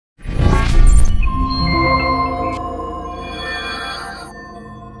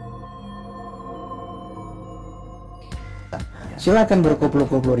Silakan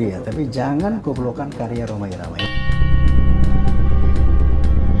berkoplo-koplo ria, tapi jangan koplokan karya Rhoma Irama.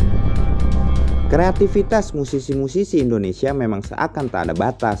 Kreativitas musisi-musisi Indonesia memang seakan tak ada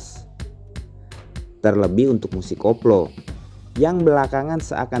batas. Terlebih untuk musik koplo, yang belakangan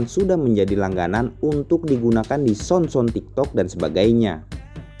seakan sudah menjadi langganan untuk digunakan di sound-sound TikTok dan sebagainya.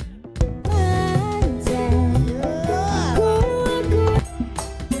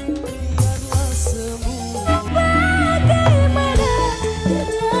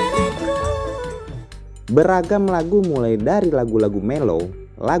 Beragam lagu mulai dari lagu-lagu mellow,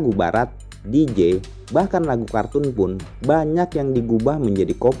 lagu barat, DJ, bahkan lagu kartun pun banyak yang digubah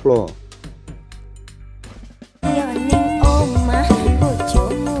menjadi koplo.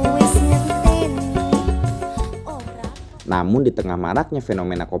 Namun di tengah maraknya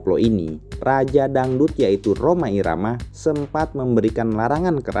fenomena koplo ini, Raja Dangdut yaitu Rhoma Irama sempat memberikan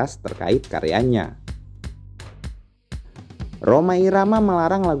larangan keras terkait karyanya. Rhoma Irama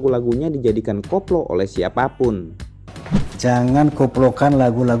melarang lagu-lagunya dijadikan koplo oleh siapapun. Jangan koplokan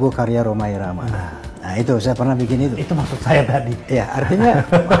lagu-lagu karya Rhoma Irama. Nah itu saya pernah bikin itu. Itu maksud saya tadi. Ya artinya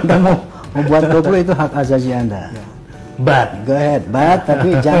Anda mau membuat koplo itu hak asasi Anda. But Go ahead, but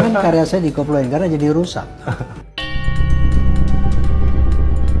tapi jangan karya saya dikoploin karena jadi rusak.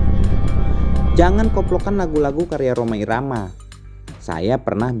 Jangan koplokan lagu-lagu karya Rhoma Irama. Saya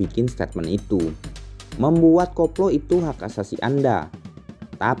pernah bikin statement itu. Membuat koplo itu hak asasi Anda.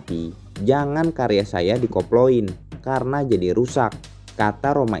 Tapi jangan karya saya dikoploin karena jadi rusak,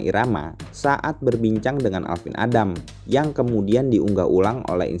 kata Rhoma Irama saat berbincang dengan Alvin Adam yang kemudian diunggah ulang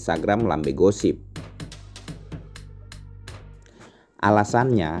oleh Instagram Lambe Gosip.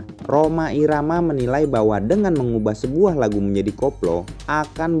 Alasannya, Rhoma Irama menilai bahwa dengan mengubah sebuah lagu menjadi koplo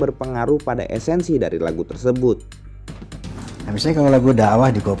akan berpengaruh pada esensi dari lagu tersebut. Nah, misalnya kalau lagu dakwah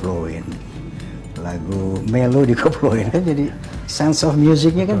dikoploin, lagu mellow dikoploin, kan jadi sense of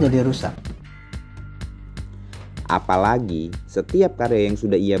musicnya kan jadi rusak. Apalagi setiap karya yang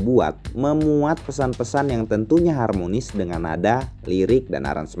sudah ia buat memuat pesan-pesan yang tentunya harmonis dengan nada, lirik, dan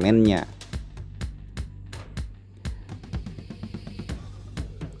aransemennya.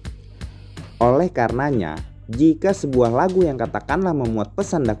 Oleh karenanya, jika sebuah lagu yang katakanlah memuat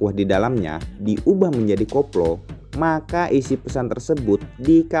pesan dakwah di dalamnya diubah menjadi koplo, maka isi pesan tersebut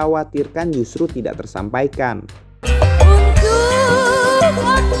dikhawatirkan justru tidak tersampaikan.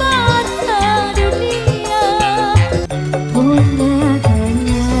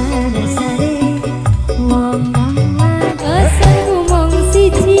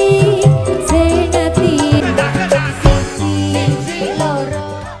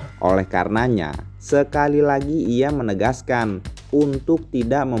 Oleh karenanya, sekali lagi ia menegaskan untuk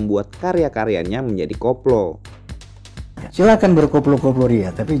tidak membuat karya-karyanya menjadi koplo. Silakan berkoplo-koplo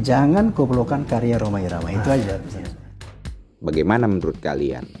ria, tapi jangan koplokan karya Rhoma Irama. Itu aja. Bagaimana menurut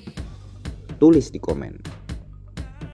kalian? Tulis di komen.